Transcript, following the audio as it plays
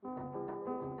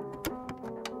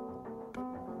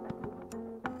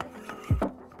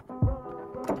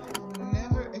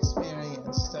Never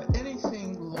experienced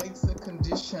anything like the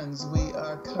conditions we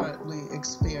are currently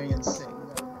experiencing.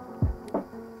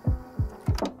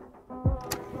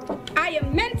 I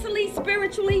am mentally,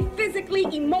 spiritually, physically,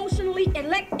 emotionally,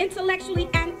 intellectually,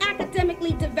 and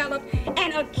academically developed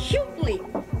and acutely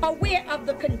aware of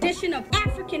the condition of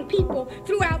African people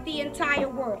throughout the entire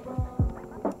world.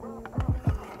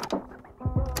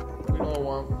 We don't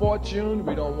want fortune,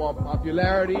 we don't want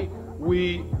popularity,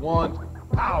 we want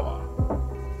power.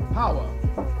 Power.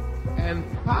 And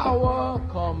power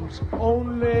comes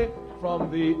only from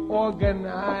the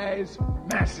organized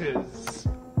masses.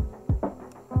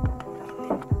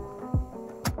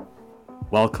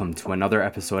 Welcome to another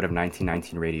episode of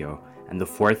 1919 Radio and the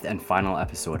fourth and final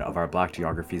episode of our Black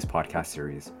Geographies podcast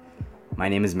series. My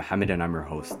name is Mohammed and I'm your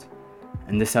host.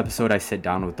 In this episode, I sit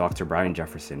down with Dr. Brian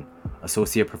Jefferson,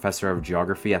 Associate Professor of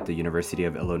Geography at the University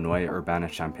of Illinois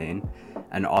Urbana-Champaign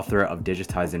and author of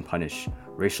Digitize and Punish: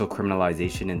 Racial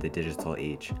Criminalization in the Digital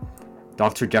Age.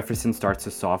 Dr. Jefferson starts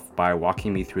us off by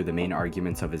walking me through the main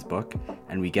arguments of his book,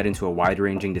 and we get into a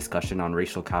wide-ranging discussion on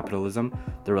racial capitalism,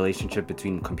 the relationship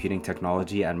between computing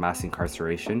technology and mass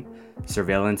incarceration,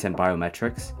 surveillance and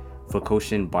biometrics,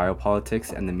 Foucaultian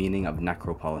biopolitics, and the meaning of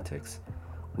necropolitics.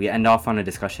 We end off on a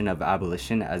discussion of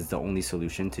abolition as the only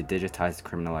solution to digitized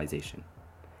criminalization.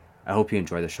 I hope you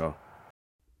enjoy the show.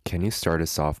 Can you start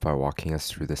us off by walking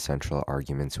us through the central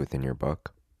arguments within your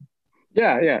book?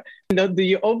 Yeah.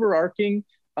 The overarching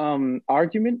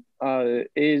argument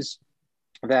is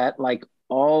that, like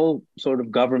all sort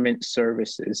of government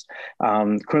services,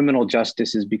 criminal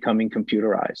justice is becoming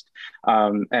computerized.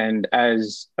 And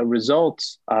as a result,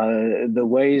 the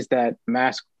ways that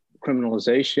mass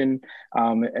criminalization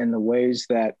and the ways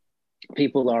that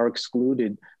people are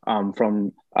excluded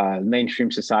from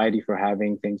mainstream society for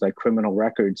having things like criminal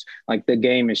records, like the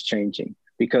game is changing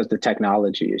because the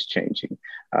technology is changing.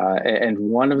 And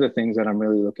one of the things that I'm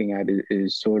really looking at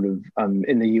is sort of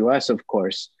in the US, of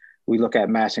course, we look at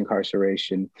mass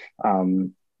incarceration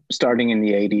starting in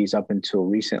the 80s up until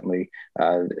recently.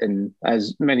 And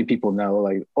as many people know,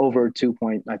 like over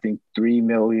 2.3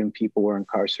 million people were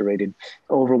incarcerated,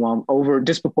 over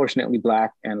disproportionately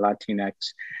Black and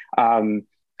Latinx.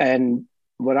 And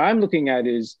what I'm looking at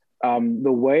is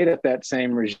the way that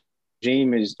same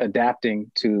regime is adapting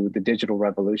to the digital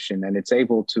revolution, and it's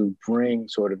able to bring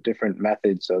sort of different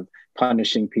methods of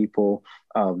punishing people,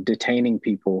 of detaining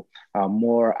people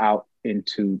more out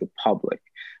into the public.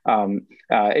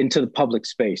 Into the public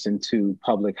space, into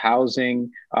public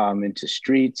housing, into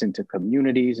streets, into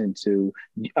communities, into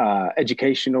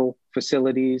educational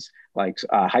facilities like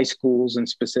high schools in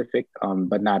specific,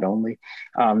 but not only.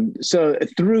 So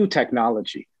through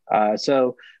technology.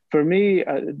 So for me,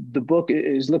 the book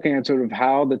is looking at sort of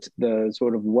how the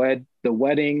sort of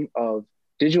wedding of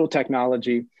digital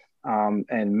technology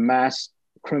and mass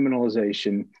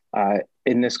criminalization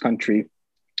in this country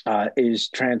is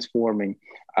transforming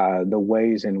the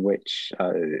ways in which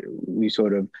we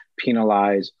sort of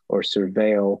penalize or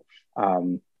surveil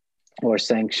or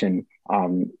sanction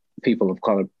people of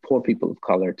color, poor people of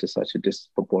color, to such a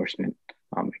disproportionate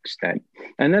extent.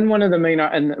 And then one of the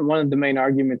main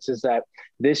arguments is that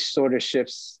this sort of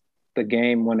shifts the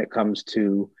game when it comes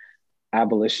to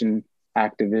abolition,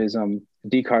 activism,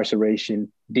 decarceration,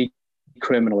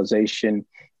 decriminalization,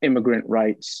 immigrant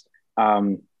rights,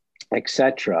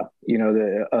 etc. You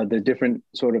know, the different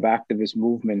sort of activist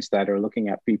movements that are looking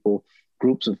at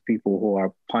groups of people who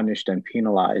are punished and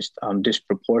penalized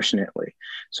disproportionately.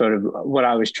 Sort of what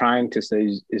I was trying to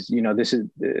say is you know, this is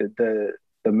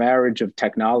the marriage of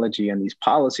technology and these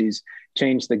policies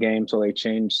change the game, so they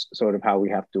change sort of how we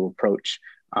have to approach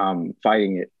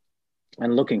fighting it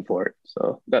and looking for it.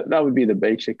 So that would be the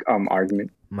basic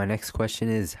argument. My next question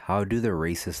is, how do the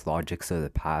racist logics of the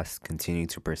past continue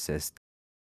to persist?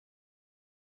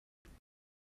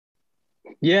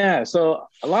 Yeah, so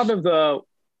a lot of the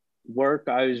work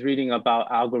I was reading about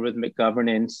algorithmic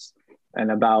governance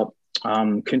and about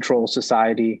control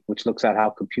society, which looks at how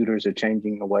computers are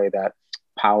changing the way that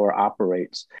power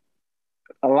operates.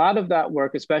 A lot of that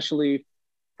work, especially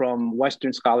from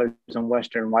Western scholars and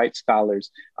Western white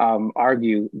scholars,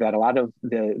 argue that a lot of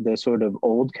the sort of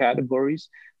old categories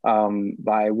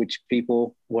by which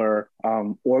people were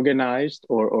organized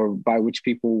or by which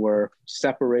people were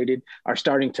separated are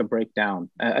starting to break down.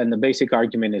 And the basic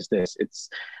argument is this: it's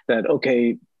that,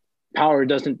 okay, power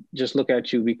doesn't just look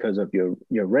at you because of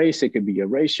your race. It could be your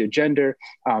race, your gender,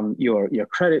 your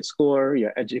credit score,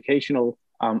 your educational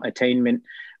attainment,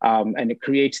 and it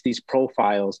creates these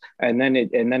profiles, and then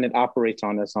it operates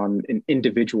on us on an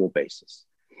individual basis.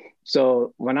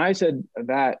 So when I said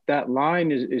that, that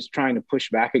line is trying to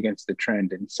push back against the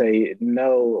trend and say,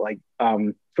 no, like,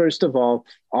 first of all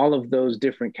of those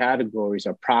different categories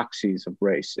are proxies of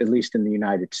race, at least in the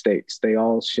United States. They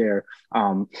all share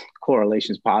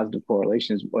correlations, positive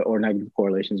correlations or negative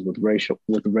correlations with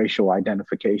racial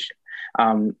identification.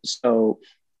 So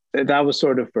that was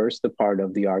sort of first the part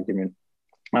of the argument.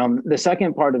 The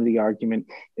second part of the argument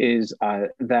is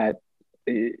that,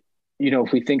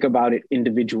 if we think about it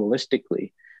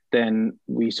individualistically, then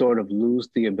we sort of lose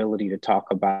the ability to talk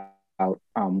about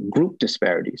group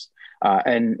disparities.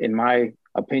 And in my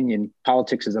opinion,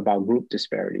 politics is about group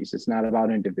disparities. It's not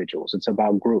about individuals, it's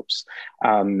about groups.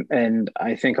 And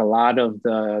I think a lot of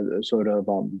the sort of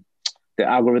the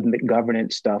algorithmic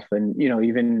governance stuff, and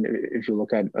even if you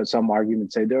look at some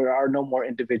arguments, say there are no more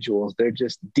individuals, they're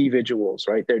just individuals,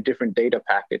 right? They're different data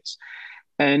packets.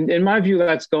 And in my view,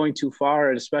 that's going too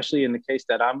far, especially in the case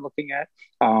that I'm looking at.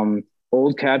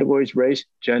 Old categories, race,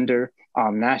 gender,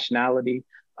 nationality,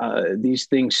 these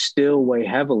things still weigh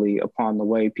heavily upon the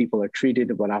way people are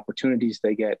treated, what opportunities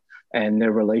they get, and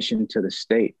their relation to the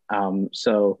state.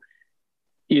 So,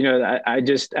 I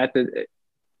just, at the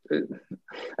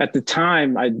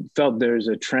time, I felt there's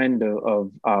a trend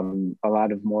of a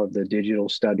lot of more of the digital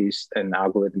studies and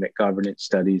algorithmic governance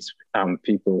studies,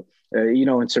 people,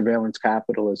 in surveillance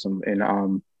capitalism, in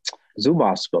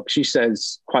Zuboff's book, she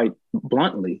says quite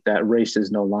bluntly that race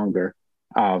is no longer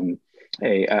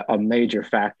a major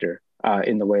factor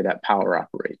in the way that power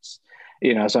operates.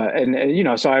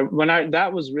 That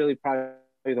was really probably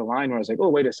the line where I was like, oh,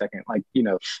 wait a second, like,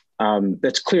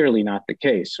 that's clearly not the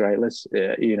case, right?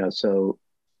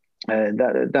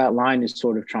 That line is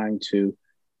sort of trying to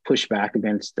push back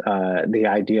against the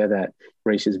idea that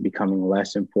race is becoming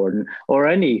less important, or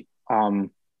any,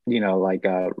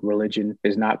 religion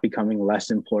is not becoming less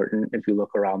important if you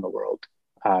look around the world.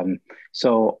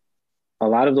 So a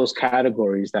lot of those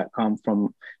categories that come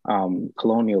from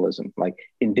colonialism, like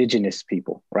indigenous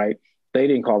people, right? They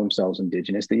didn't call themselves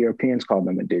indigenous. The Europeans called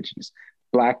them indigenous.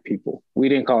 Black people, we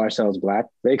didn't call ourselves Black.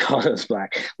 They called us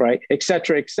Black, right? Et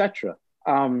cetera, et cetera.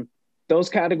 Those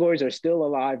categories are still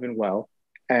alive and well.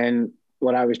 And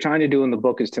what I was trying to do in the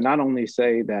book is to not only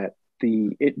say that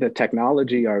the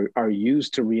technology are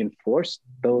used to reinforce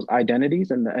those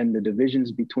identities and the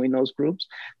divisions between those groups,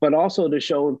 but also to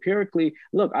show empirically,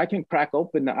 look, I can crack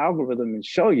open the algorithm and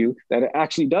show you that it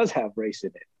actually does have race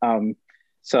in it.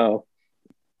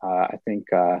 I think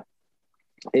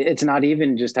it's not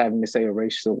even just having to say a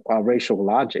racial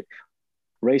logic.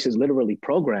 Race is literally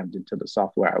programmed into the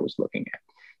software I was looking at.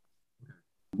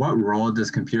 What role does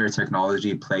computer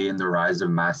technology play in the rise of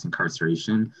mass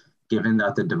incarceration, given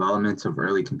that the development of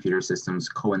early computer systems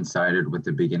coincided with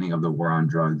the beginning of the war on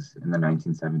drugs in the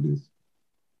 1970s?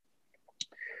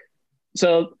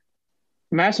 So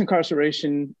mass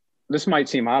incarceration, this might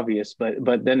seem obvious,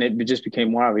 but then it just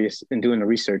became more obvious in doing the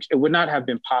research. It would not have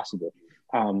been possible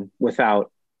without,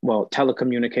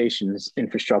 telecommunications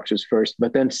infrastructures first,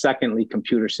 but then secondly,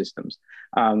 computer systems.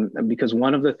 Because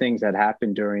one of the things that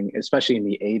happened especially in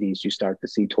the 80s, you start to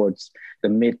see towards the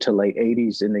mid to late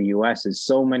 80s in the US, is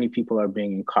so many people are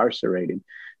being incarcerated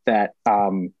that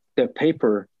the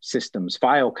paper systems,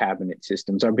 file cabinet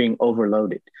systems are being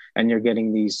overloaded. And you're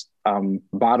getting these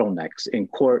bottlenecks in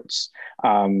courts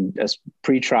as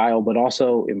pre-trial, but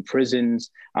also in prisons,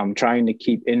 trying to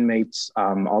keep inmates,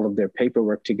 all of their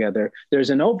paperwork together. There's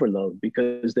an overload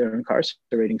because they're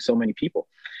incarcerating so many people.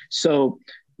 So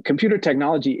computer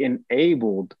technology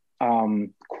enabled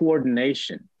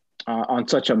coordination on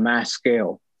such a mass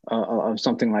scale of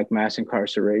something like mass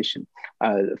incarceration.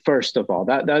 First of all,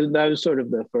 that was sort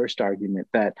of the first argument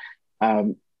that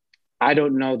I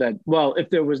don't know that, if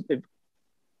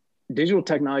digital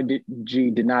technology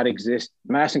did not exist,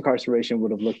 mass incarceration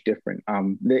would have looked different.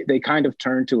 They kind of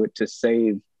turned to it to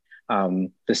save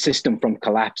the system from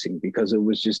collapsing because it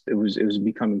was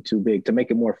becoming too big, to make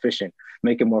it more efficient,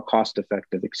 make it more cost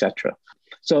effective, et cetera.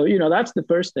 So, that's the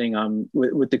first thing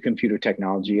with the computer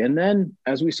technology. And then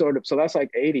as we so that's like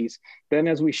 80s, then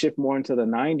as we shift more into the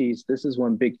 90s, this is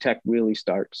when big tech really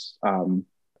starts,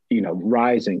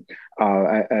 rising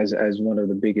as one of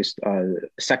the biggest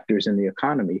sectors in the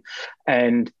economy.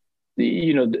 And,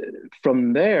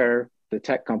 from there, the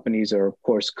tech companies are, of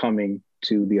course, coming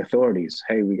to the authorities.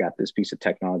 Hey, we got this piece of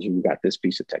technology. We got this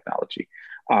piece of technology.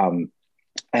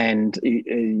 And,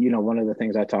 one of the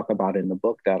things I talk about in the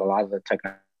book, that a lot of the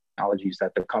technologies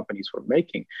that the companies were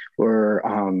making were,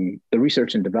 the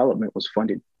research and development was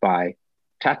funded by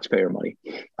taxpayer money.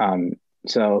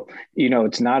 So,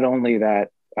 it's not only that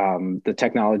the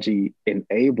technology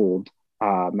enabled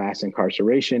mass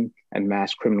incarceration and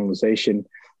mass criminalization,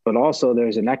 but also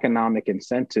there's an economic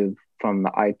incentive from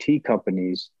the IT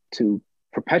companies to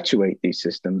perpetuate these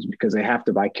systems because they have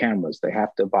to buy cameras, they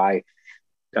have to buy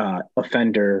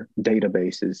offender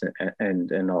databases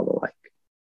and all the like.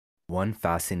 One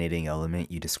fascinating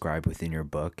element you describe within your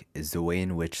book is the way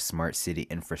in which smart city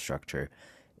infrastructure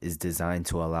is designed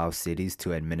to allow cities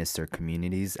to administer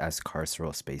communities as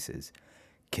carceral spaces.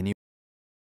 Can you?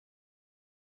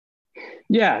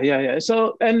 Yeah.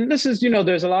 So, and this is,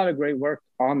 there's a lot of great work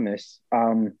on this.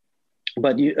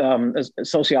 But as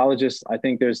sociologists, I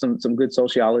think there's some good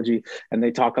sociology, and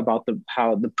they talk about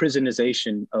how the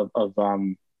prisonization of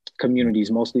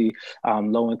communities, mostly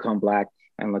low-income Black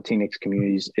and Latinx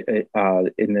communities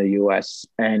in the U.S.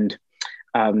 And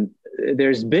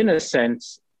there's been a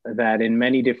sense that in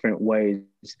many different ways,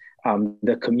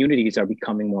 the communities are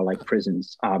becoming more like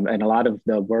prisons. And a lot of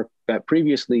the work that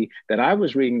previously that I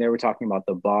was reading, they were talking about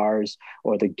the bars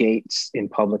or the gates in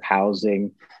public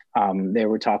housing. They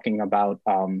were talking about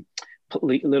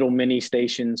little mini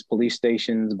stations, police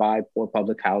stations for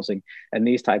public housing, and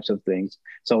these types of things.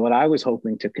 So what I was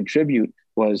hoping to contribute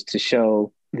was to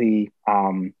show the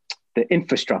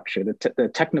infrastructure,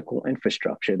 the technical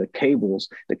infrastructure, the cables,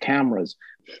 the cameras,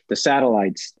 the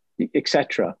satellites,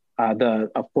 etc.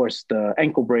 Of course, the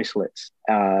ankle bracelets,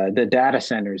 the data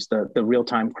centers, the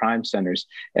real-time crime centers.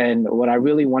 And what I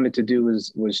really wanted to do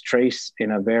was trace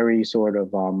in a very sort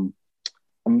of,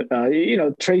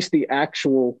 trace the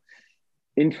actual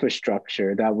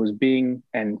infrastructure that was being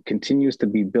and continues to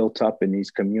be built up in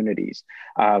these communities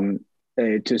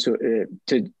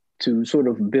to sort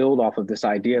of build off of this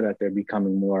idea that they're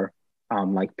becoming more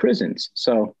like prisons.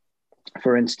 So,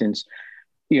 for instance,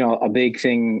 a big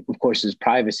thing, of course, is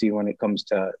privacy when it comes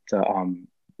to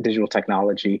digital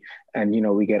technology. And,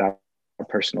 we get our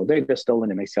personal data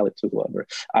stolen and they sell it to whoever.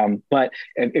 But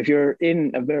if you're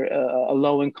in a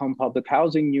low-income public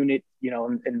housing unit,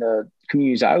 in the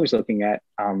communities I was looking at,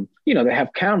 they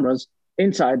have cameras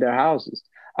inside their houses.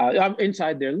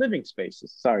 Inside their living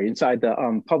spaces, inside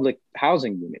the public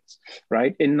housing units,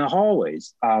 right? In the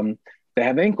hallways, they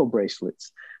have ankle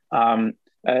bracelets.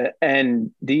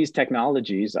 And these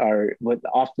technologies are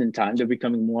oftentimes they're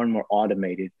becoming more and more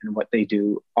automated. And what they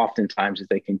do oftentimes is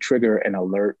they can trigger an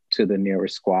alert to the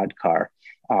nearest squad car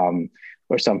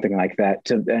or something like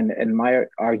that. And my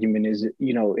argument is,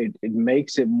 it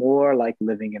makes it more like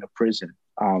living in a prison.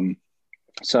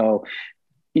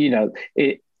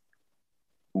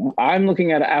 I'm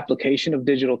looking at an application of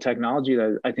digital technology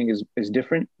that I think is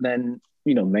different than,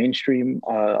 mainstream,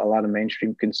 a lot of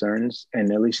mainstream concerns,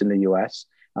 and at least in the US.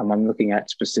 I'm looking at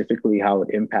specifically how it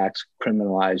impacts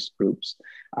criminalized groups.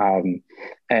 One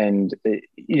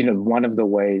of the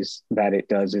ways that it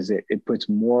does is it puts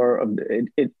more of,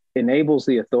 it enables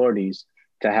the authorities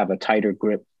to have a tighter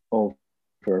grip over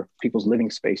people's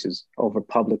living spaces, over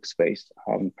public space,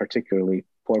 particularly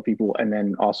poor people, and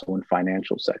then also in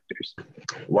financial sectors.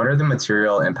 What are the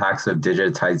material impacts of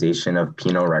digitization of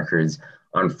penal records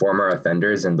on former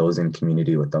offenders and those in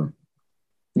community with them?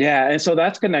 Yeah, and so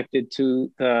that's connected to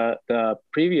the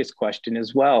previous question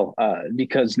as well,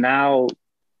 because now,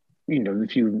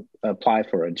 if you apply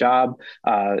for a job,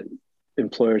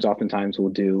 employers oftentimes will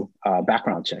do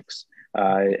background checks.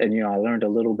 I learned a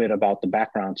little bit about the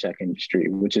background check industry,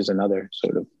 which is another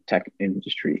sort of tech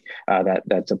industry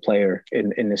that's a player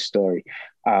in this story.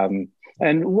 And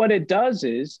what it does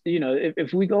is,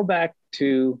 if we go back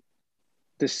to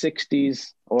the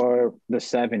 60s or the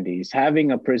 70s,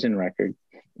 having a prison record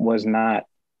was not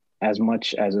as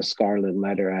much as a scarlet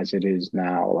letter as it is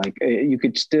now. Like, you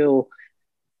could still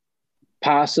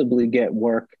possibly get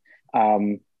work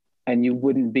and you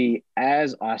wouldn't be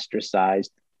as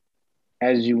ostracized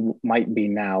as you might be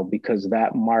now, because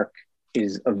that mark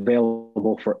is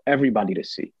available for everybody to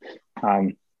see.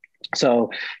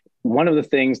 So one of the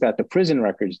things that the prison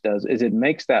records does is it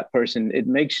makes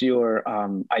your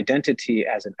identity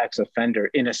as an ex-offender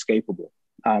inescapable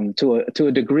to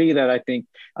a degree that I think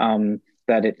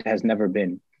that it has never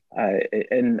been.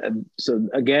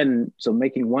 So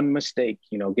making one mistake,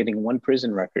 getting one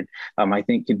prison record, I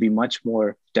think could be much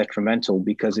more detrimental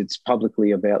because it's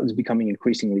it's becoming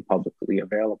increasingly publicly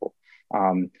available.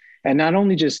 And not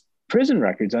only just prison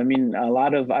records, I mean, a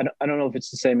lot of, I don't know if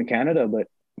it's the same in Canada, but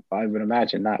I would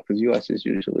imagine not, because US is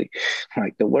usually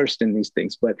like the worst in these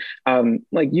things. But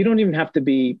you don't even have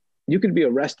to you could be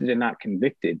arrested and not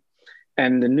convicted,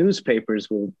 and the newspapers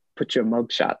will put your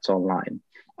mugshots online.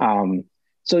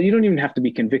 So you don't even have to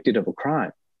be convicted of a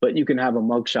crime, but you can have a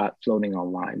mugshot floating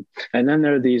online. And then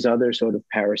there are these other sort of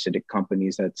parasitic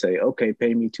companies that say, okay,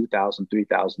 pay me $2,000,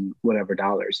 $3,000, whatever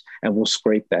dollars, and we'll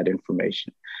scrape that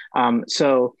information.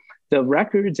 So the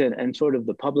records and sort of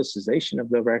the publicization of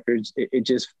the records, it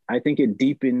just, I think it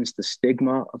deepens the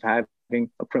stigma of having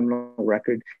a criminal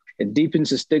record. It deepens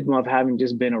the stigma of having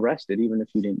just been arrested, even if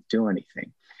you didn't do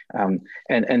anything.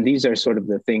 And these are sort of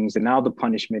the things, and now the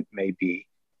punishment may be,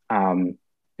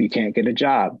 you can't get a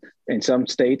job. In some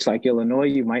states like Illinois,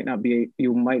 you might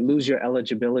lose your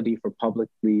eligibility for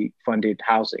publicly funded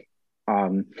housing.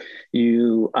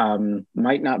 You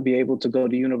might not be able to go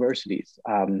to universities.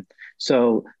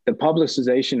 So the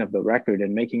publicization of the record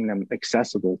and making them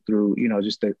accessible through,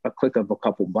 just a click of a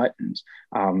couple buttons,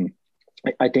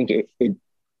 I think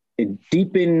it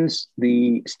deepens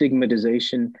the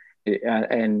stigmatization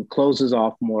and closes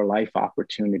off more life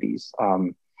opportunities,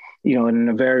 in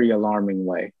a very alarming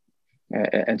way.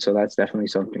 And so that's definitely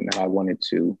something that I wanted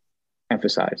to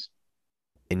emphasize.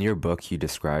 In your book, you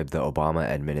describe the Obama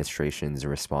administration's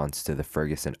response to the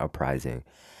Ferguson uprising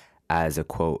as a,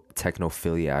 quote,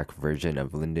 technophiliac version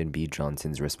of Lyndon B.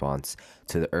 Johnson's response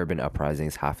to the urban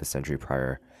uprisings half a century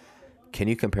prior. Can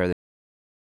you compare the...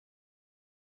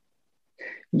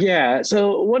 Yeah,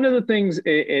 so one of the things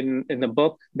in the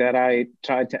book that I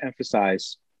tried to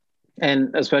emphasize,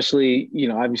 and especially,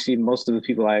 obviously most of the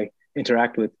people I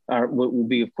interact with will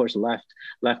be, of course,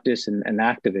 leftists and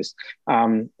activists.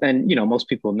 And, most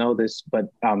people know this, but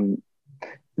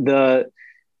the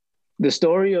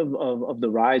story of the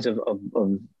rise of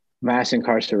mass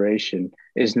incarceration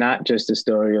is not just a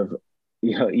story of,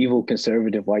 evil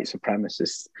conservative white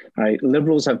supremacists, right?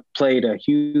 Liberals have played a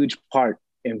huge part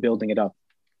in building it up.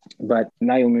 But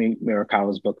Naomi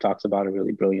Mirakawa's book talks about it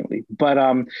really brilliantly. But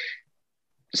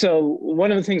so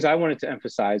one of the things I wanted to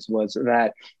emphasize was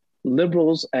that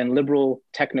liberals and liberal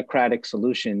technocratic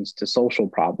solutions to social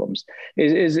problems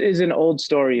is an old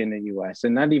story in the US.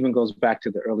 And that even goes back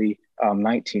to the early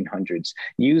 1900s,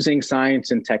 using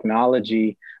science and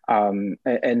technology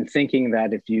and thinking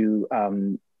that if you,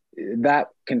 that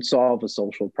can solve a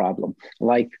social problem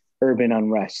like urban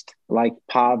unrest, like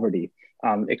poverty,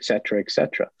 et cetera, et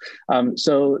cetera.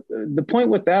 So the point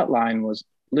with that line was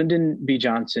Lyndon B.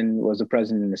 Johnson was a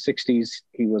president in the 60s.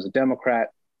 He was a Democrat.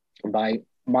 By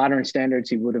modern standards,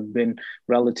 he would have been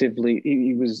relatively,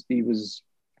 he was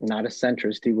not a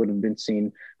centrist. He would have been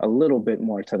seen a little bit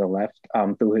more to the left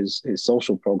through his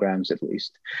social programs, at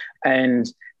least.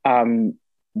 And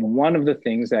one of the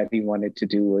things that he wanted to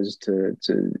do was to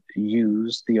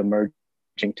use the emerging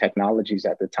technologies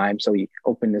at the time. So he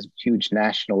opened this huge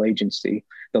national agency,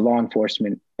 the Law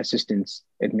Enforcement Assistance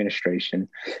Administration.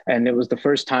 And it was the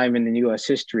first time in the US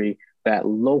history that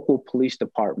local police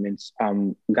departments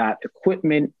got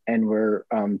equipment and were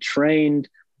trained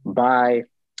by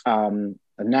a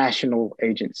national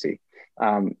agency.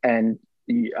 And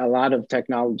a lot of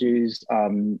technologies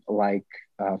like,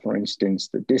 for instance,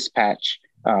 the dispatch,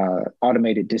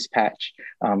 automated dispatch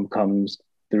comes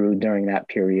through during that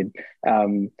period.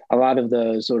 A lot of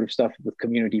the sort of stuff with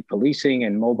community policing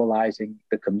and mobilizing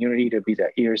the community to be the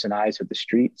ears and eyes of the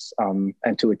streets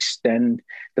and to extend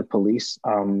the police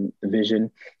vision,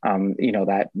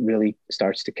 that really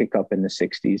starts to kick up in the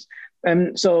 60s.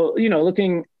 And so,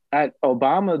 looking at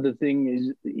Obama, the thing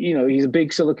is, he's a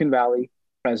big Silicon Valley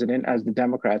president, as the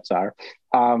Democrats are.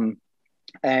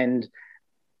 And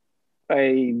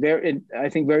I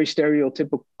think very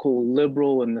stereotypical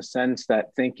liberal in the sense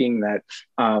that thinking that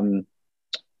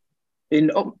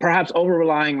perhaps over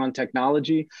relying on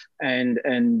technology and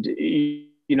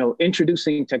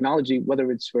introducing technology,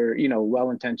 whether it's for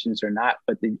well intentions or not,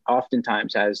 but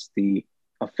oftentimes has the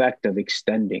effect of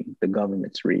extending the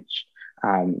government's reach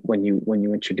when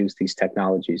you introduce these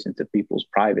technologies into people's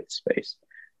private space.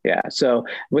 Yeah. So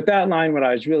with that line, what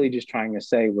I was really just trying to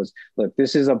say was, look,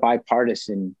 this is a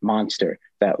bipartisan monster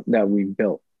that we've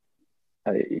built.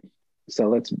 So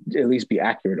let's at least be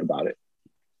accurate about it.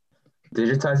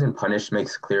 Digitize and Punish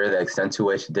makes clear the extent to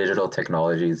which digital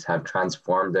technologies have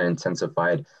transformed and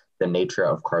intensified the nature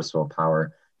of carceral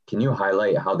power. Can you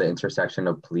highlight how the intersection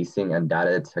of policing and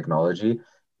data technology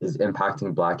is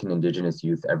impacting Black and Indigenous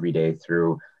youth every day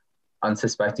through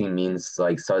unsuspecting means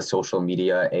like social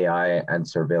media, AI, and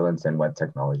surveillance and web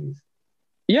technologies?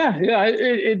 Yeah,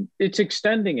 it's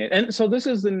extending it. And so this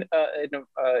is an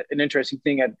interesting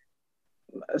thing. At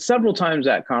several times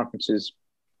at conferences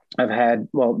I've had,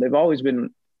 they've always been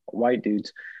white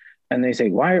dudes, and they say,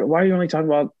 why are you only talking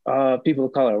about people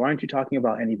of color? Why aren't you talking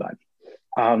about anybody?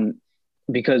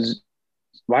 Because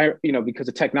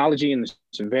the technology and the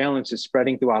surveillance is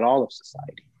spreading throughout all of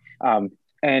society.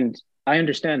 And I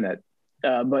understand that.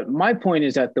 But my point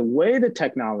is that the way the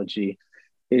technology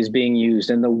is being used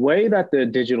and the way that the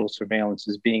digital surveillance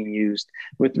is being used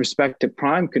with respect to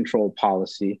crime control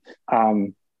policy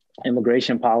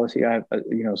immigration policy. I have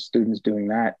students doing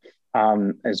that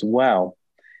as well,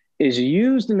 is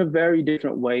used in a very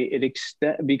different way.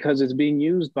 Because it's being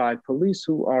used by police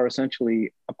who are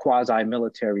essentially a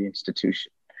quasi-military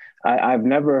institution. I've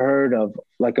never heard of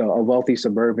like a wealthy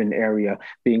suburban area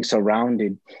being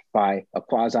surrounded by a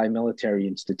quasi-military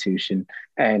institution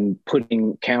and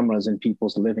putting cameras in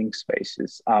people's living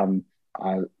spaces, with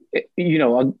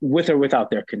or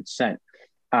without their consent.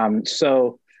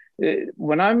 So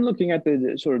when I'm looking at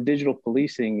the sort of digital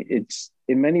policing, it's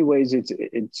in many ways,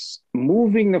 it's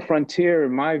moving the frontier,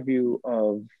 in my view,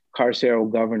 of carceral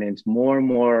governance more and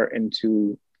more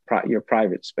into your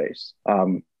private space.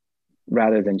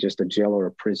 Rather than just a jail or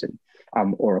a prison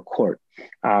or a court.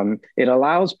 It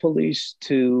allows police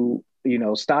to,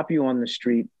 stop you on the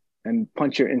street and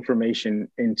punch your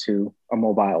information into a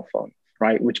mobile phone,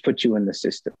 right? Which puts you in the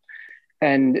system.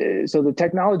 And so the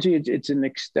technology, it's an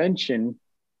extension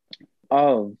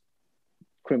of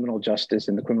criminal justice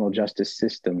and the criminal justice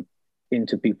system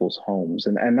into people's homes.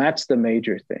 And that's the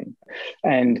major thing.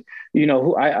 And,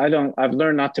 I've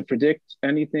learned not to predict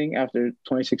anything after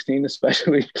 2016,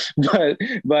 especially,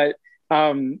 but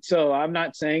so I'm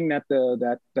not saying that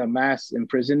the mass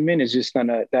imprisonment is just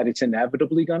that it's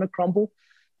inevitably gonna crumble,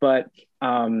 but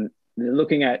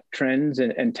looking at trends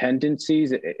and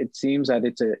tendencies, it seems that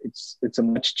it's a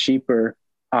much cheaper,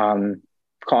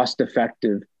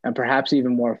 cost-effective, and perhaps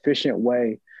even more efficient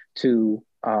way to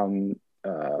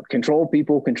control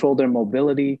people, control their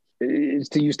mobility, is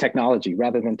to use technology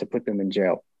rather than to put them in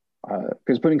jail.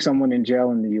 Because putting someone in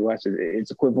jail in the US,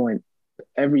 it's equivalent.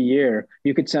 Every year,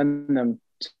 you could send them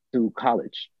to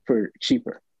college for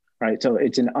cheaper, right? So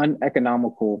it's an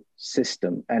uneconomical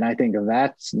system. And I think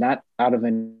that's not out of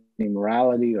any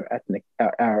morality or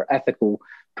ethical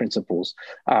principles.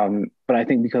 But I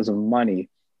think because of money,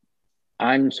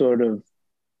 I'm sort of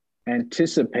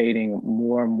anticipating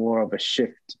more and more of a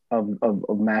shift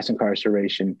of mass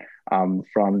incarceration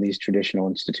from these traditional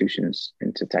institutions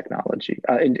into technology,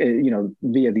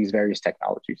 via these various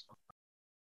technologies.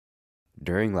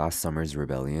 During last summer's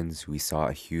rebellions, we saw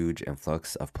a huge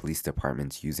influx of police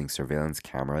departments using surveillance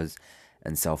cameras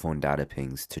and cell phone data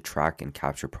pings to track and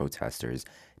capture protesters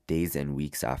days and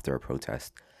weeks after a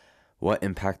protest. What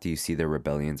impact do you see the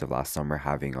rebellions of last summer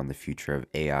having on the future of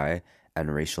AI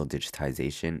and racial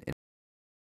digitization?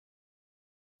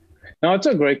 No, it's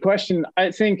a great question.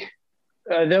 I think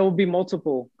there will be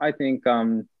multiple,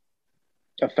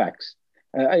 effects.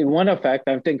 One effect,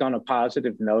 I think, on a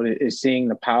positive note, is seeing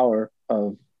the power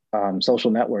of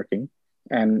social networking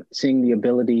and seeing the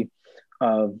ability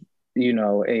of,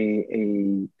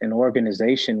 an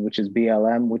organization, which is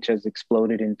BLM, which has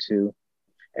exploded into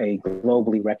a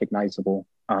globally recognizable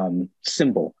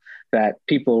symbol that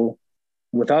people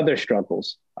with other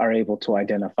struggles are able to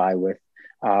identify with,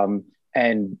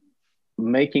 and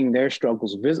making our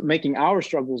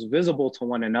struggles visible to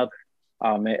one another,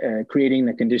 creating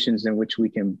the conditions in which we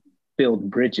can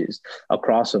build bridges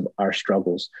across of our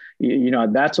struggles.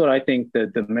 That's what I think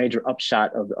the major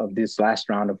upshot of this last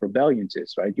round of rebellions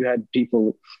is, right? You had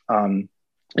people,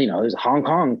 there's Hong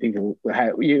Kong people,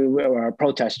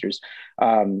 protesters,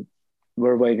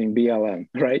 were waving BLM,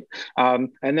 right?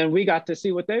 And then we got to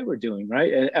see what they were doing,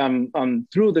 right?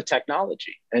 Through the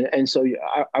technology. And so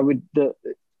I would,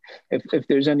 if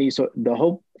there's any the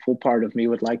hopeful part of me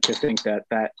would like to think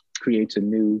that creates a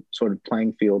new sort of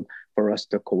playing field for us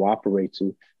to cooperate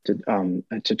to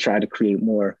try to create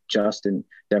more just and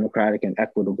democratic and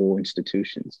equitable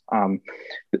institutions.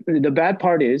 The bad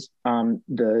part is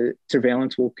the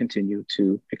surveillance will continue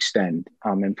to extend,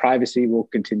 and privacy will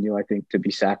continue, I think, to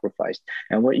be sacrificed.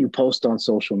 And what you post on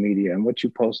social media and what you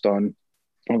post on,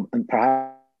 and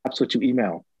perhaps what you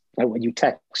email, like what you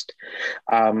text,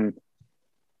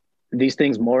 these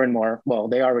things more and more, well,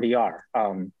 they already are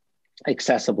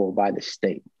accessible by the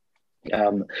state.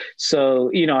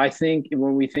 So, I think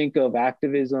when we think of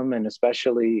activism, and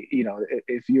especially,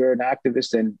 if you're an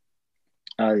activist and,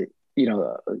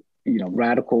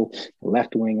 radical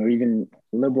left-wing or even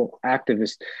liberal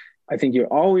activist, I think you're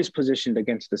always positioned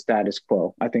against the status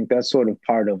quo. I think that's sort of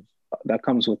that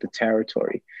comes with the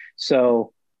territory.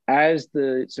 So as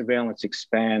the surveillance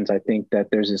expands, I think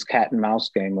that there's this cat and mouse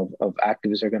game of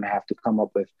activists are going to have to come up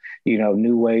with,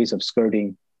 new ways of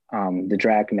skirting the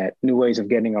dragnet, new ways of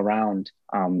getting around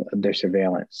their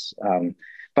surveillance.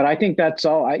 But I think that's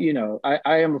all. I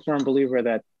am a firm believer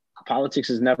that politics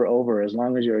is never over. As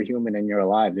long as you're a human and you're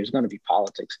alive, there's going to be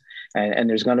politics, and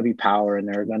there's going to be power, and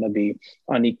there are going to be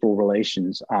unequal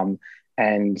relations.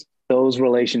 And those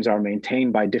relations are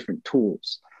maintained by different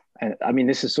tools. and I mean,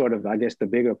 this is sort of, I guess, the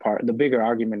bigger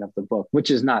argument of the book,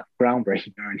 which is not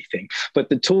groundbreaking or anything, but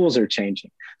the tools are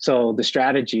changing. So the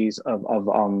strategies of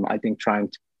I think,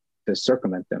 trying to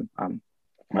circumvent them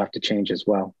have to change as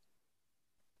well.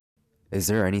 Is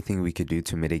there anything we could do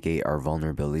to mitigate our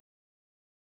vulnerability?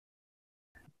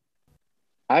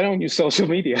 I don't use social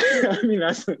media. I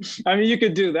mean, you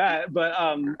could do that, but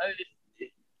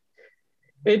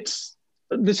it's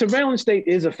the surveillance state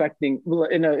is affecting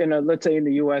in a let's say in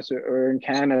the U.S. or in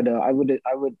Canada. I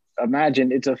would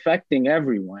imagine it's affecting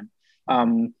everyone.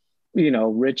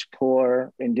 Rich,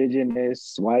 poor,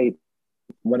 indigenous, white,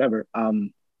 whatever.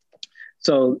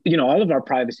 So, all of our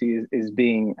privacy is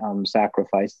being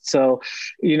sacrificed. So,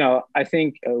 I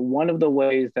think one of the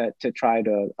ways that to try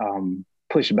to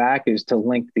push back is to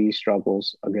link these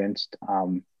struggles against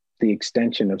the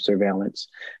extension of surveillance.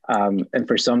 And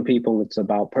for some people, it's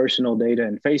about personal data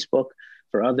and Facebook.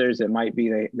 For others, it might be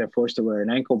they're forced to wear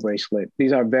an ankle bracelet.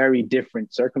 These are very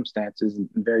different circumstances and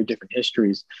very different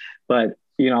histories. But,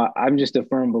 I'm just a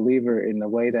firm believer in the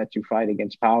way that you fight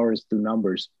against power is through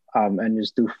numbers, and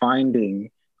is through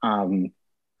finding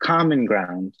common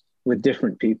ground with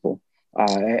different people.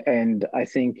 And I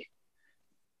think,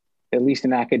 at least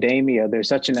in academia, there's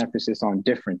such an emphasis on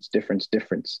difference,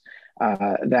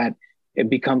 that it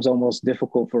becomes almost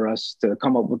difficult for us to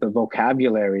come up with a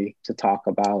vocabulary to talk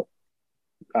about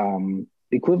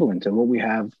equivalence and what we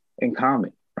have in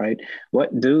common, right?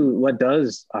 What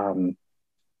does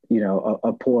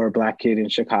a poor Black kid in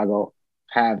Chicago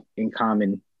have in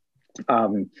common,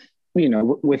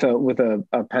 with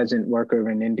a peasant worker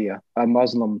in India, a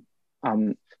Muslim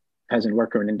peasant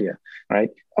worker in India, right?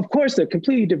 Of course, they're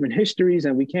completely different histories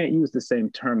and we can't use the same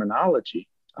terminology.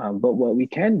 But what we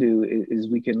can do is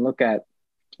we can look at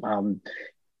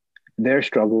their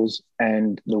struggles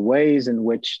and the ways in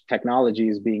which technology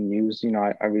is being used.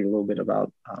 I read a little bit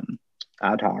about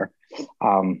Aadhaar.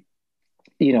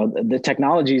 The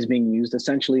technology is being used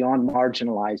essentially on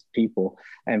marginalized people,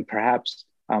 and perhaps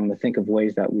to think of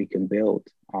ways that we can build.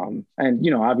 And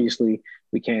obviously,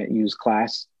 we can't use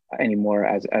class anymore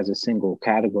as a single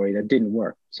category. That didn't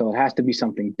work. So it has to be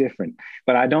something different.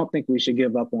 But I don't think we should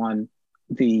give up on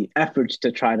the efforts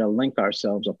to try to link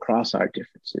ourselves across our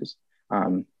differences,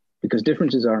 because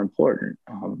differences are important.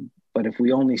 But if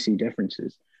we only see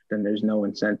differences, then there's no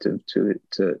incentive to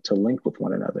link with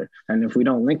one another. And if we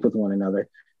don't link with one another,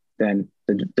 then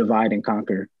the divide and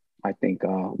conquer, I think,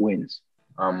 wins.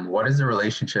 What is the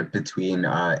relationship between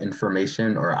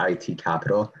information or IT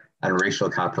capital and racial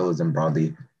capitalism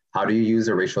broadly? How do you use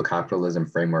a racial capitalism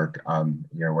framework in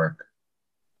your work?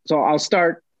 So I'll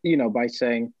start, by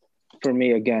saying, for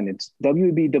me, again, it's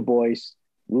W.B. Du Bois,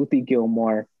 Ruthie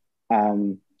Gilmore,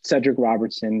 Cedric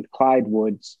Robertson, Clyde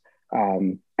Woods,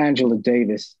 Angela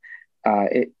Davis.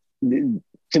 To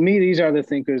me, these are the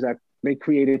thinkers that they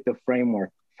created the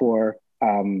framework for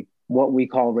what we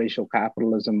call racial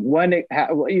capitalism.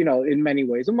 In many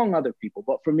ways, among other people,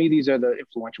 but for me, these are the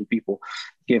influential people,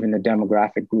 given the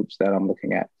demographic groups that I'm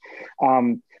looking at.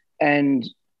 And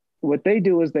what they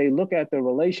do is they look at the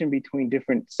relation between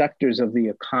different sectors of the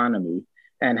economy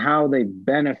and how they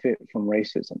benefit from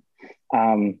racism.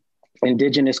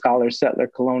 Indigenous scholars, settler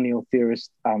colonial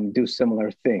theorists do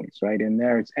similar things, right? And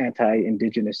there it's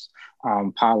anti-Indigenous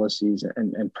policies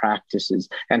and practices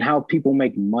and how people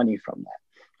make money from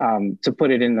that, to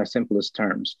put it in the simplest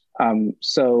terms.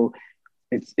 So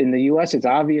it's in the US, it's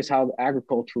obvious how the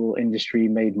agricultural industry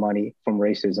made money from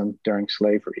racism during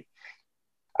slavery.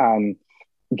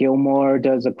 Gilmore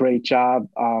does a great job,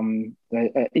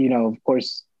 of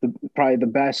course, probably the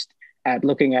best at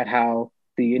looking at how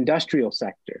the industrial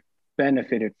sector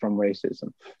benefited from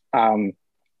racism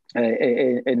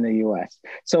in the US.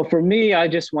 So for me, I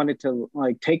just wanted to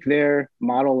take their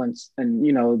model and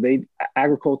they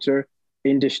agriculture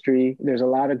industry. There's a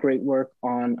lot of great work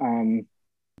on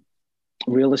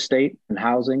real estate and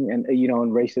housing and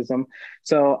and racism.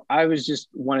 So I was just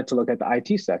wanted to look at the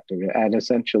IT sector at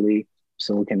essentially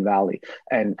Silicon Valley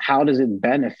and how does it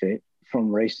benefit from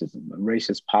racism and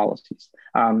racist policies.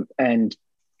 And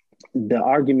the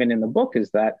argument in the book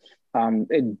is that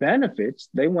it benefits.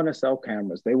 They want to sell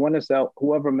cameras. They want to sell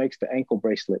whoever makes the ankle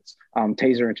bracelets,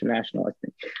 Taser International, I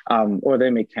think, or they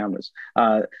make cameras.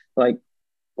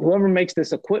 Whoever makes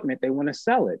this equipment, they want to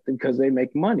sell it because they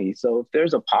make money. So if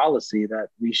there's a policy that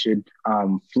we should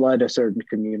flood a certain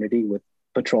community with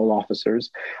patrol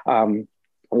officers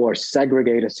or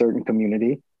segregate a certain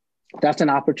community, that's an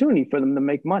opportunity for them to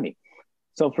make money.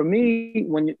 So for me,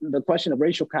 the question of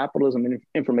racial capitalism and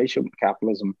information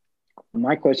capitalism,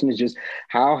 my question is just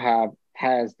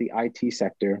has the IT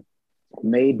sector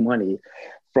made money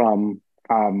from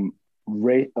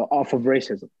off of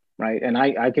racism, right? And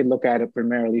I could look at it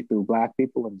primarily through Black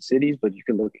people in cities, but you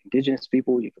could look at Indigenous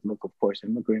people, you could look, of course,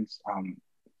 immigrants,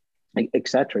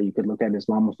 etc. You could look at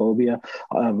Islamophobia,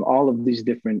 all of these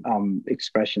different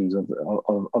expressions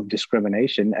of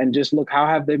discrimination, and just look how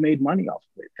have they made money off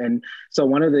of it. And so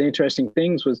one of the interesting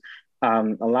things was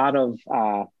a lot of,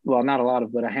 well, not a lot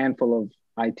of, but a handful of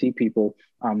IT people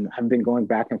have been going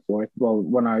back and forth. Well,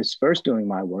 when I was first doing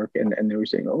my work, and they were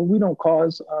saying, "Oh, we don't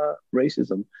cause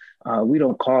racism, we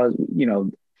don't cause,"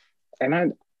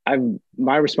 and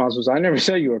my response was, I never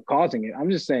said you were causing it. I'm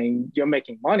just saying you're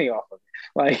making money off of it.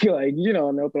 Like,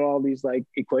 and they'll throw all these like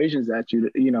equations at you,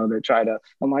 they try to,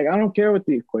 I'm like, I don't care what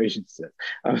the equation says.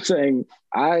 I'm saying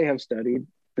I have studied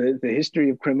the history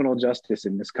of criminal justice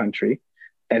in this country.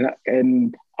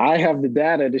 And I have the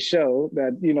data to show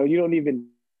that, you don't even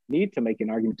need to make an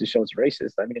argument to show it's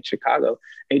racist. I mean, in Chicago,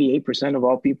 88% of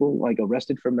all people like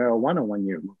arrested for marijuana one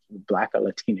year were Black or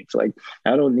Latinx. Like,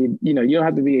 I don't need, you don't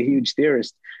have to be a huge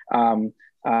theorist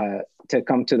to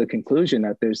come to the conclusion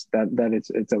that it's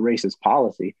a racist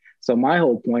policy. So my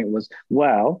whole point was,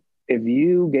 well, if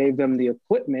you gave them the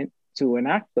equipment to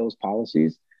enact those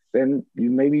policies, then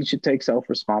maybe you should take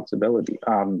self-responsibility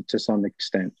to some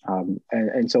extent.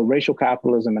 And so racial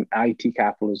capitalism and IT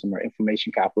capitalism, or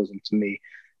information capitalism, to me,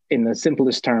 in the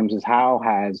simplest terms, is how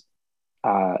has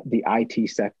the IT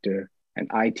sector and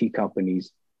IT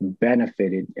companies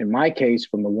benefited, in my case,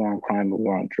 from the war on crime and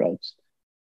war on drugs.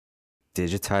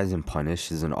 Digitize and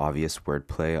Punish is an obvious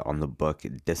wordplay on the book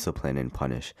Discipline and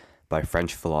Punish by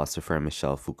French philosopher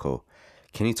Michel Foucault.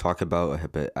 Can you talk about a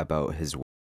bit about his work?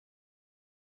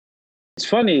 It's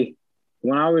funny,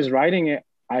 when I was writing it,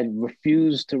 I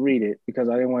refused to read it because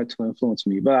I didn't want it to influence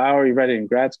me, but I already read it in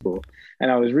grad school, and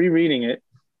I was rereading it.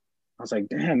 I was like,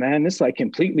 damn, man, this like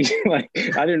completely, like,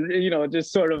 I didn't,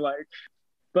 just sort of like,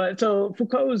 but so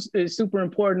Foucault is super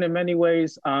important in many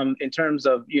ways in terms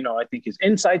of, I think his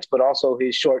insights, but also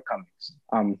his shortcomings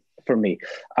for me.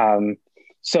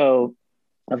 So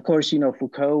of course,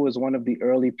 Foucault was one of the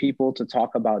early people to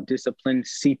talk about discipline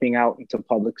seeping out into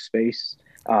public space.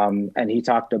 And he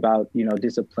talked about,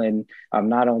 discipline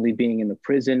not only being in the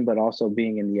prison, but also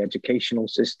being in the educational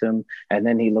system. And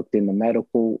then he looked in the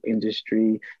medical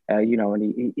industry,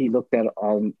 and he looked at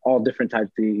all different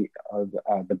types of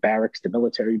the barracks, the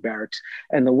military barracks,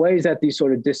 and the ways that these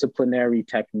sort of disciplinary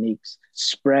techniques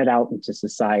spread out into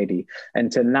society, and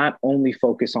to not only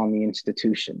focus on the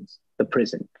institutions, the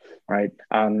prison, right?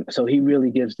 So he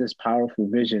really gives this powerful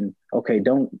vision. Okay,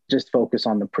 don't just focus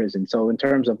on the prison. So in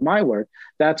terms of my work,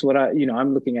 that's what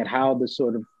I'm looking at, how the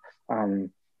sort of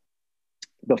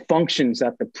the functions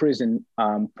that the prison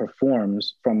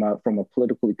performs from a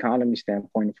political economy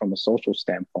standpoint, from a social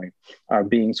standpoint, are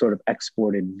being sort of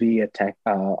exported via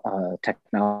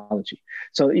technology.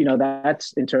 So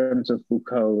that's in terms of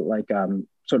Foucault, like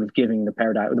sort of giving the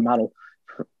paradigm, the model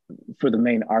for the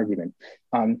main argument.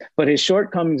 But his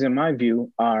shortcomings, in my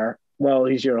view, are, well,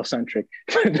 he's Eurocentric.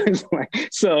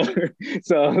 so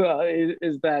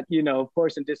is that, of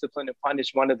course, in Discipline and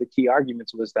Punish, one of the key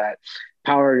arguments was that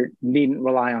power needn't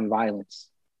rely on violence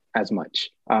as much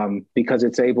because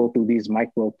it's able, through these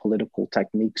micro political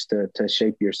techniques, to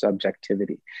shape your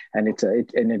subjectivity. And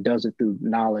it does it through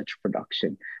knowledge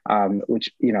production,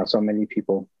 which, so many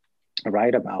people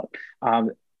write about.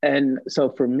 And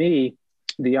so for me,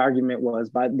 the argument was,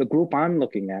 by the group I'm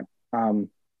looking at,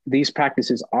 these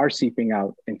practices are seeping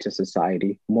out into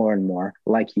society more and more,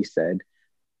 like he said,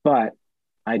 but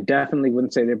I definitely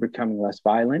wouldn't say they're becoming less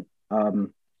violent.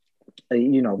 One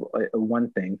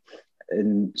thing.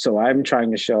 And so I'm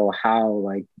trying to show how,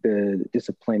 like, the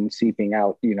discipline seeping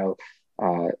out, it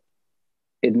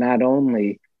not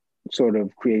only sort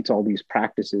of creates all these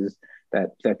practices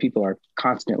that people are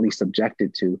constantly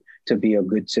subjected to be a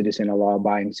good citizen, a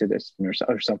law-abiding citizen,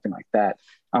 or something like that.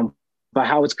 But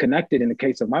how it's connected in the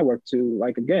case of my work to,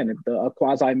 like, again, a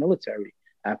quasi-military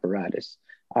apparatus.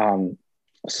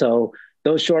 So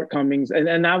those shortcomings,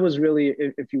 and that was really,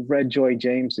 if you've read Joy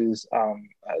James's, oh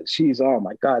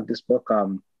my God, this book,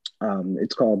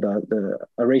 it's called the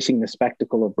Erasing the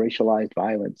Spectacle of Racialized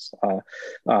Violence, or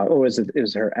it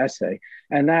was her essay.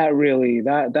 And that really,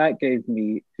 that gave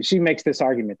me, she makes this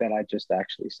argument that I just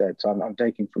actually said. So I'm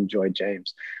taking from Joy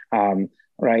James,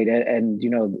 right? And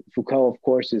Foucault, of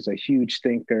course, is a huge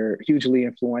thinker, hugely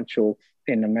influential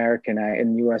in American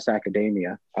and US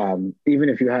academia. Even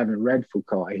if you haven't read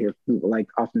Foucault, I hear, like,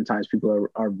 oftentimes people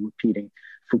are repeating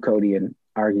Foucauldian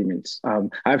arguments.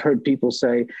 I've heard people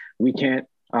say, we can't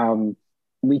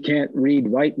read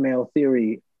white male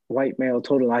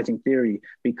totalizing theory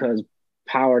because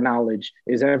power knowledge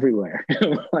is everywhere.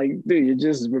 Like, dude, you're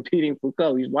just repeating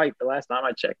Foucault. He's white the last time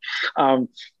I checked.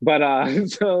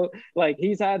 So like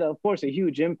he's had, of course, a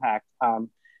huge impact.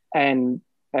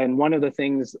 And one of the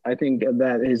things I think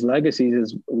that his legacies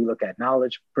is we look at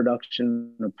knowledge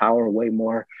production of power way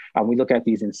more. We look at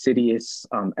these insidious,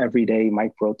 everyday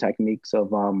micro techniques of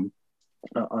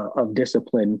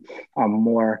discipline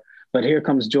more. But here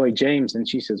comes Joy James, and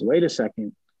she says, "Wait a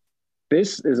second,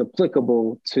 this is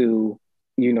applicable to,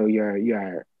 you know,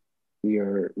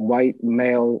 your white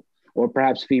male or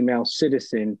perhaps female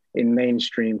citizen in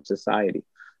mainstream society."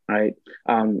 Right?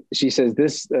 She says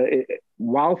this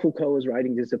while Foucault is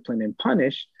writing Discipline and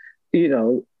Punish, you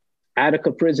know,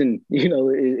 Attica prison, you know,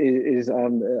 is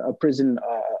a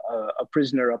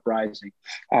prisoner uprising,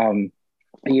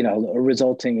 you know,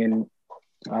 resulting in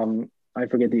I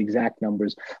forget the exact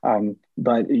numbers,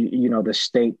 but you know, the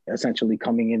state essentially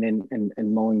coming in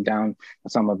and mowing down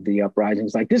some of the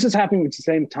uprisings. Like this is happening at the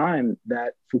same time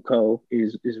that Foucault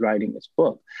is writing this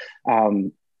book.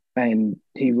 And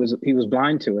he was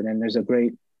blind to it. And there's a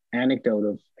great anecdote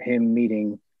of him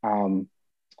meeting, I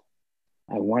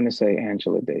want to say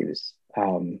Angela Davis,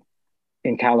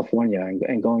 in California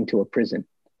and going to a prison,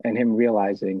 and him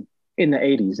realizing in the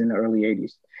early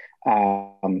 80s.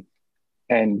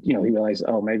 And, you know, he realized,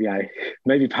 oh,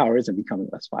 maybe power isn't becoming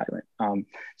less violent.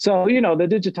 So, you know, the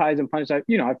digitize and punish,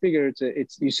 you know, I figure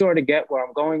it's you sort of get where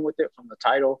I'm going with it from the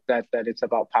title, that it's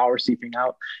about power seeping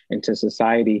out into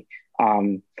society.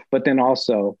 But then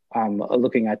also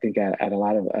looking, I think, at a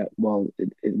lot of,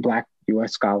 Black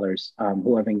US scholars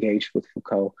who have engaged with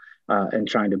Foucault and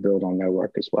trying to build on their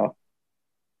work as well.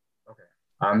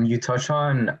 Okay. You touch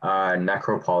on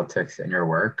necropolitics in your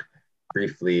work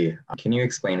briefly. Can you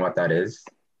explain what that is?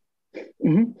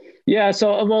 Mm-hmm. Yeah,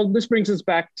 so, this brings us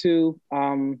back to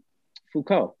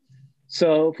Foucault.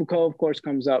 So Foucault, of course,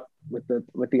 comes up with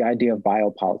the idea of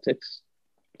biopolitics.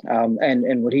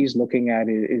 And what he's looking at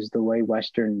is the way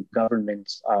Western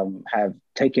governments have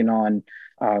taken on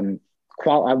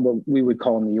what we would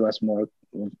call in the U.S. more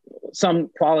some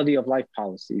quality of life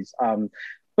policies,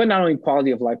 but not only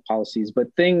quality of life policies, but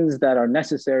things that are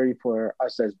necessary for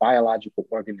us as biological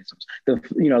organisms.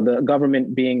 The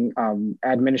government being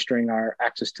administering our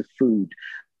access to food,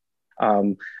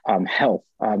 health,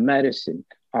 medicine.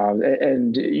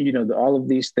 And all of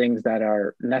these things that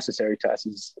are necessary to us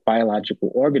as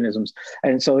biological organisms.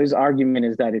 And so his argument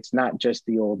is that it's not just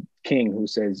the old king who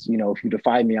says, if you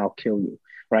defy me, I'll kill you,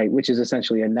 right? Which is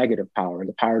essentially a negative power,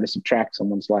 the power to subtract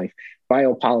someone's life.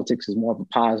 Biopolitics is more of a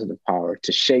positive power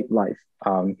to shape life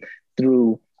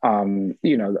through,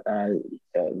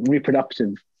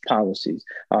 reproductive policies,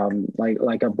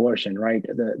 like abortion, right?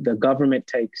 The government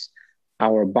takes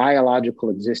our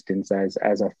biological existence as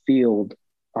a field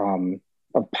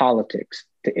of politics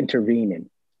to intervene in.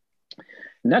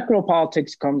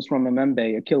 Necropolitics comes from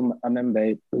Akil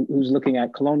Mbembe, who's looking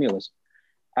at colonialism.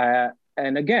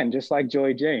 And again, just like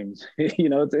Joy James,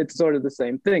 it's sort of the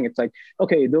same thing. It's like,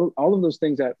 okay, all of those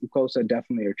things that Foucault said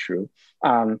definitely are true.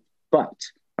 But,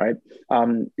 right,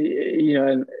 and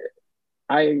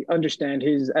I understand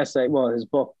his essay, his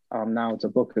book, now it's a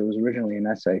book, it was originally an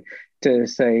essay, to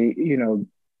say,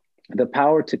 the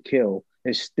power to kill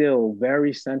is still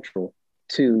very central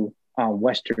to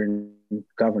Western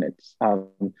governance,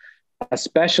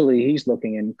 especially he's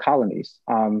looking in colonies,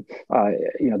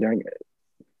 during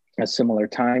a similar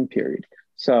time period.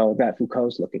 So that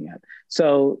Foucault's looking at.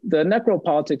 So the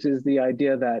necropolitics is the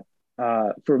idea that,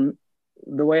 from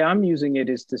the way I'm using it,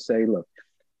 is to say, look,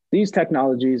 these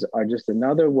technologies are just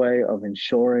another way of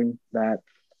ensuring that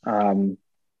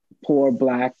poor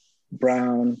Black,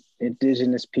 brown,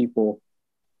 indigenous people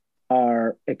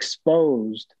are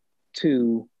exposed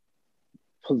to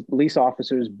police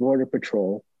officers, border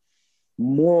patrol,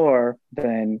 more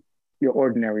than your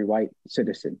ordinary white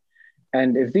citizen.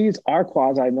 And if these are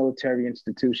quasi-military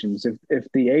institutions, if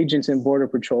the agents in border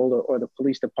patrol or the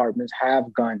police departments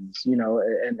have guns,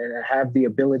 and have the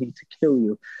ability to kill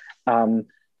you,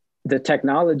 the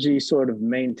technology sort of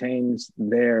maintains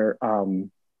their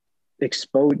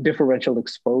differential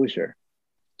exposure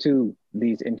to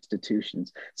these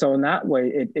institutions. So in that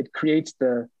way, it creates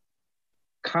the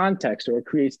context, or it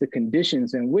creates the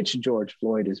conditions in which George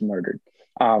Floyd is murdered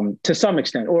to some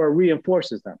extent, or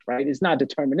reinforces them, right? It's not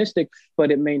deterministic,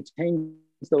 but it maintains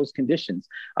those conditions.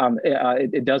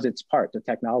 It does its part, the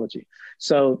technology.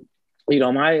 So,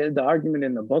 the argument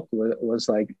in the book was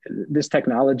like, this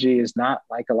technology is not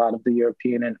like a lot of the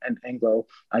European and Anglo,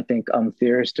 I think,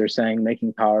 theorists are saying,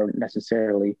 making power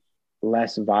necessarily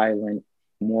less violent,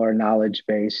 more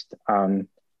knowledge-based,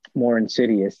 more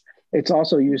insidious. It's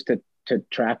also used to to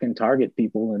track and target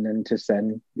people, and then to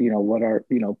send, what are,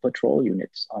 patrol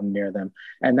units near them.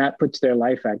 And that puts their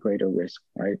life at greater risk,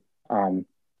 right?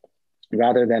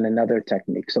 Rather than another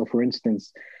technique. So for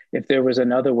instance, if there was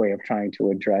another way of trying to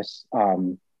address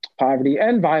poverty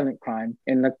and violent crime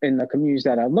in the communities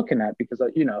that I'm looking at, because,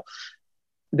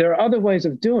 there are other ways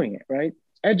of doing it, right?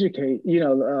 Educate,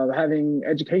 having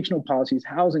educational policies,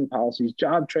 housing policies,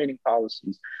 job training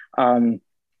policies.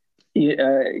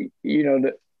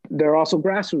 There are also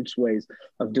grassroots ways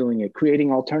of doing it,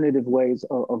 creating alternative ways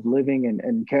of living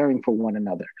and caring for one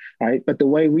another, right? But the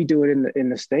way we do it in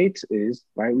the States is,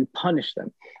 right, we punish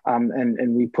them,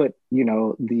 and we put,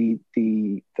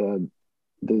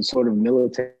 the sort of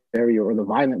military or the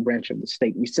violent branch of the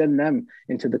state, we send them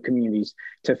into the communities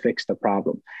to fix the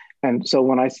problem. And so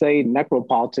when I say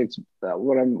necropolitics,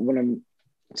 what I'm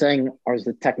saying is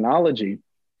the technology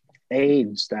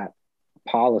aids that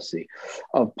policy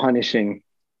of punishing,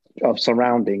 of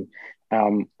surrounding,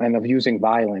 and of using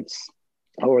violence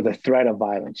or the threat of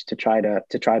violence to try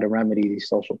to remedy these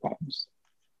social problems.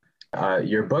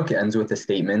 Your book ends with a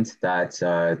statement that,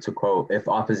 to quote, "If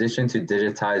opposition to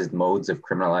digitized modes of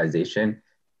criminalization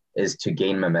is to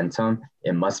gain momentum,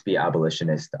 it must be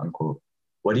abolitionist," unquote.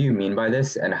 What do you mean by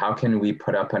this, and how can we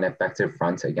put up an effective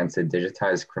front against the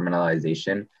digitized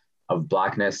criminalization of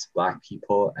Blackness, Black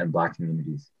people, and Black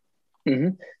communities?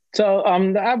 Mm-hmm. So,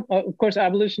 of course,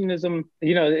 abolitionism,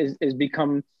 is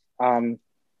become,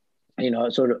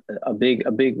 sort of a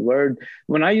big word.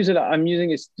 When I use it, I'm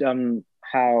using it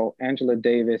how Angela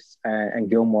Davis and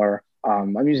Gilmore.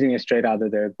 I'm using it straight out of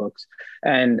their books,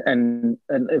 and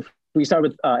if we start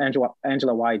with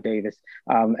Angela Y. Davis,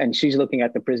 and she's looking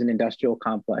at the prison industrial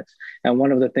complex, and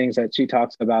one of the things that she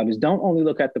talks about is don't only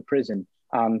look at the prison.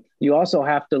 You also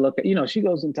have to look at, she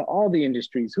goes into all the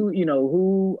industries,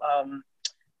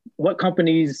 what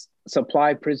companies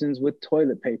supply prisons with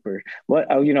toilet paper,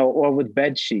 or with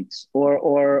bed sheets, or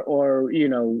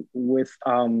with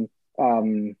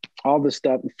all the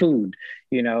stuff, food,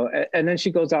 and then she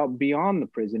goes out beyond the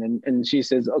prison and she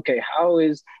says, okay, how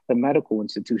is the medical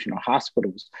institution or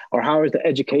hospitals, or how is the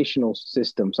educational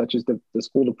system, such as the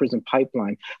school to prison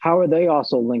pipeline, how are they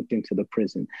also linked into the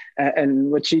prison? And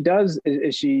what she does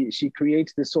is she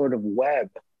creates this sort of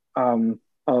web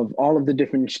of all of the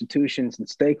different institutions and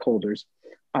stakeholders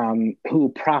who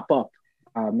prop up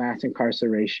mass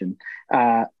incarceration.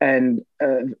 For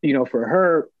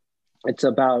her, it's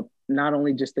about not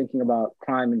only just thinking about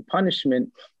crime and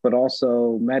punishment, but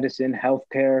also medicine,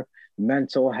 healthcare,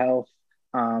 mental health,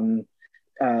 the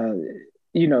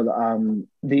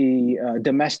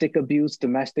domestic abuse,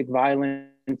 domestic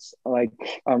violence,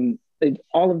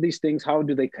 all of these things, how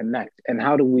do they connect? And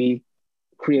how do we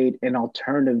create an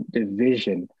alternative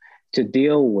vision to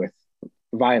deal with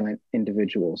violent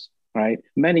individuals, right?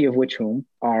 Many of which whom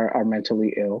are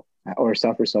mentally ill or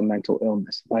suffer some mental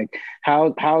illness. Like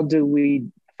how do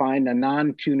we find a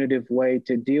non-punitive way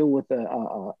to deal with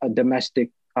a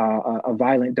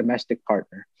violent domestic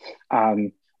partner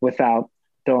without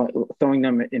throwing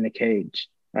them in a cage,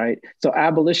 right? So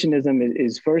abolitionism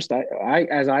is first,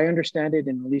 as I understand it,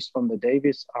 and at least from the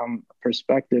Davis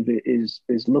perspective, is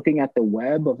looking at the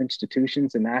web of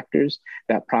institutions and actors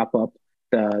that prop up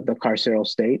the carceral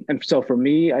state. And so for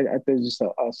me, there's just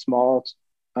a small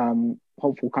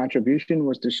hopeful contribution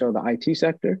was to show the IT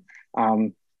sector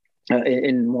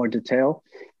in more detail.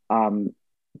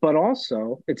 But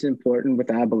also it's important with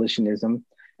abolitionism,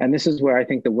 and this is where I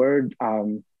think the word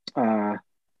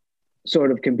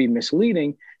sort of can be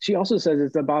misleading. She also says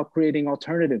it's about creating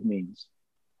alternative means,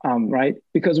 right?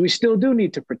 Because we still do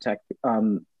need to protect,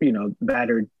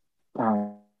 battered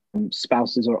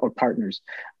spouses or partners.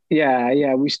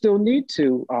 Yeah, we still need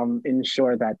to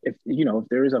ensure that if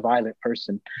there is a violent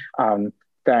person,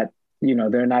 that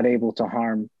they're not able to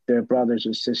harm their brothers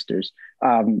or sisters.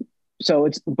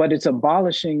 But it's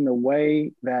abolishing the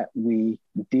way that we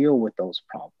deal with those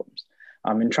problems,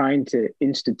 and trying to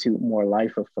institute more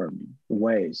life-affirming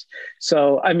ways.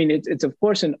 So, I mean, it's of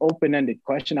course an open-ended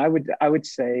question. I would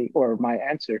say, or my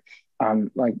answer,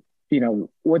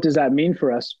 what does that mean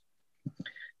for us?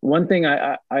 One thing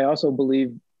I also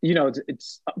believe,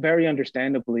 it's very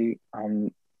understandably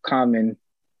common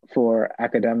for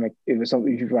academic, if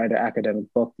you write an academic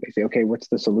book, they say, okay, what's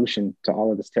the solution to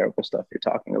all of this terrible stuff you're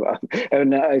talking about?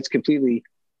 And it's completely,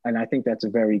 and I think that's a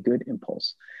very good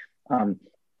impulse.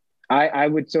 I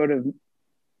would sort of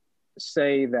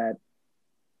say that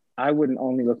I wouldn't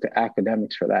only look to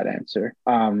academics for that answer.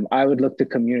 I would look to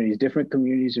communities. Different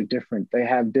communities are different. They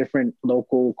have different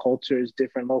local cultures,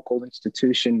 different local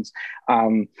institutions.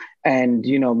 And,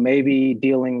 you know, maybe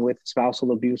dealing with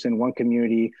spousal abuse in one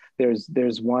community,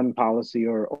 there's one policy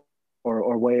or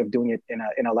way of doing it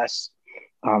in a less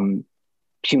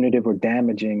punitive or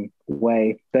damaging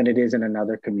way than it is in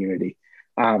another community.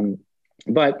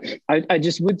 But I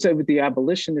just would say with the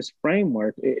abolitionist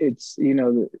framework, it's, you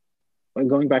know,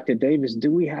 going back to Davis,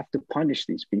 do we have to punish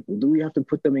these people? Do we have to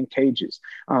put them in cages?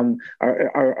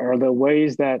 Are there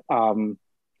ways that,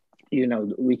 you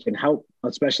know, we can help,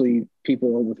 especially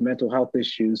people with mental health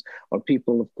issues or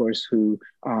people, of course, who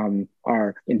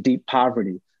are in deep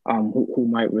poverty, who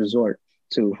might resort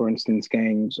to, for instance,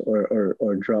 gangs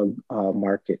or drug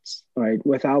markets, right?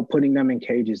 Without putting them in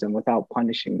cages and without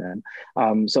punishing them.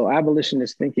 So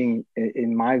abolitionist thinking,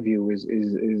 in my view,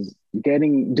 is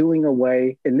doing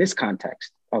away in this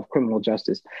context of criminal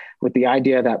justice with the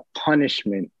idea that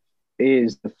punishment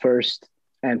is the first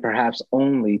and perhaps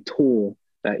only tool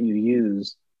that you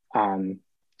use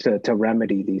to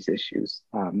remedy these issues.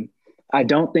 I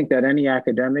don't think that any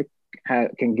academic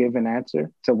can give an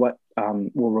answer to what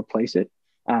will replace it.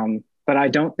 But I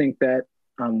don't think that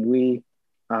we,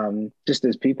 just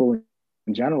as people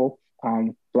in general,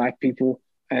 Black people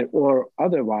or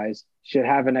otherwise, should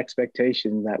have an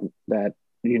expectation that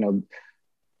you know,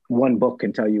 one book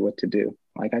can tell you what to do.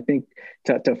 Like, I think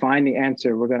to find the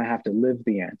answer, we're going to have to live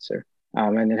the answer,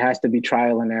 and it has to be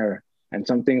trial and error. And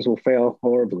some things will fail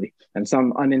horribly, and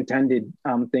some unintended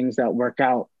things that work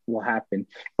out will happen.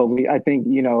 But I think,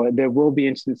 you know, there will be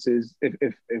instances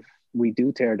if we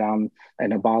do tear down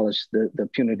and abolish the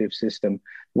punitive system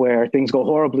where things go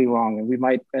horribly wrong, and we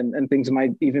might and things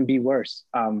might even be worse.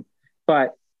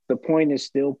 But the point is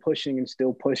still pushing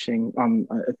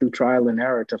through trial and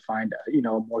error to find, you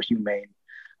know, a more humane,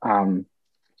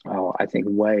 I think,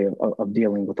 way of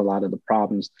dealing with a lot of the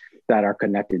problems that are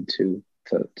connected to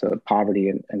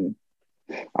poverty and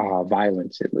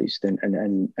violence, at least,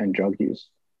 and drug use,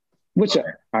 which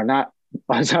are not.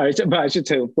 I'm sorry, but I should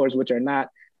say, of course, which are not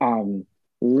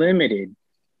limited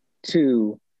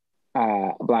to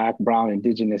Black, Brown,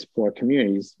 Indigenous, poor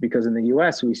communities, because in the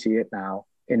U.S. we see it now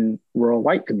in rural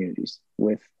white communities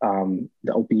with the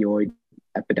opioid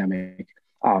epidemic,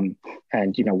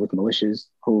 and, you know, with militias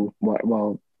who,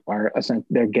 are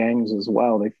they're gangs as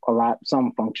well.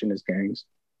 Some function as gangs,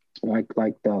 like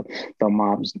the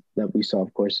mobs that we saw,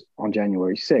 of course, on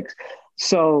January 6th.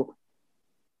 So,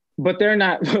 but they're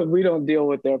not. We don't deal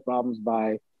with their problems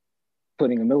by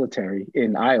putting a military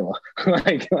in Iowa, to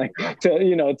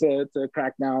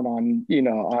crack down on, you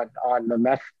know, on the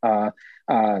meth.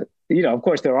 You know, of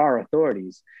course, there are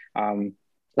authorities, and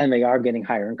they are getting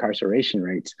higher incarceration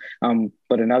rates.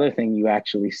 But another thing you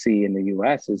actually see in the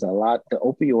U.S. is the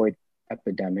opioid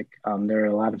epidemic. There are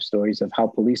a lot of stories of how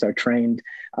police are trained,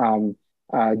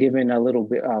 given a little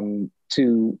bit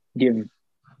to give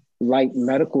light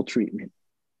medical treatment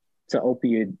to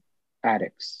opioid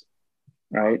addicts,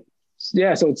 right?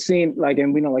 Yeah, so it's seen like,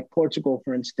 and we know, like Portugal,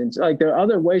 for instance, like there are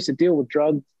other ways to deal with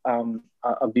drug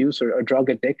abuse or drug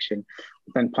addiction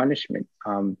than punishment.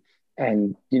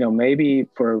 And, you know, maybe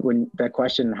for when that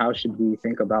question, how should we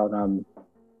think about,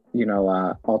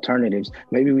 alternatives?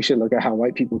 Maybe we should look at how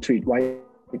white people treat white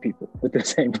people with the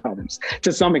same problems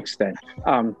to some extent,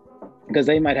 because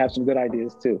they might have some good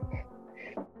ideas too.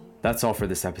 That's all for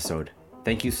this episode.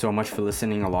 Thank you so much for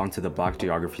listening along to the Black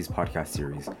Geographies podcast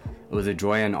series. It was a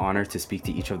joy and honor to speak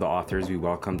to each of the authors we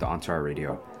welcomed onto our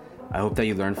radio. I hope that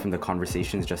you learned from the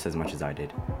conversations just as much as I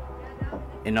did.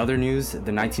 In other news, the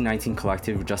 1919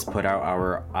 Collective just put out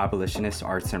our Abolitionist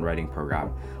Arts and Writing program,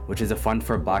 which is a fund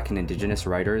for Black and Indigenous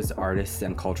writers, artists,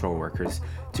 and cultural workers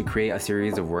to create a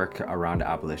series of work around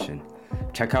abolition.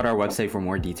 Check out our website for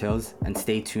more details, and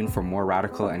stay tuned for more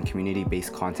radical and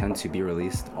community-based content to be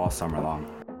released all summer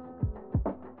long.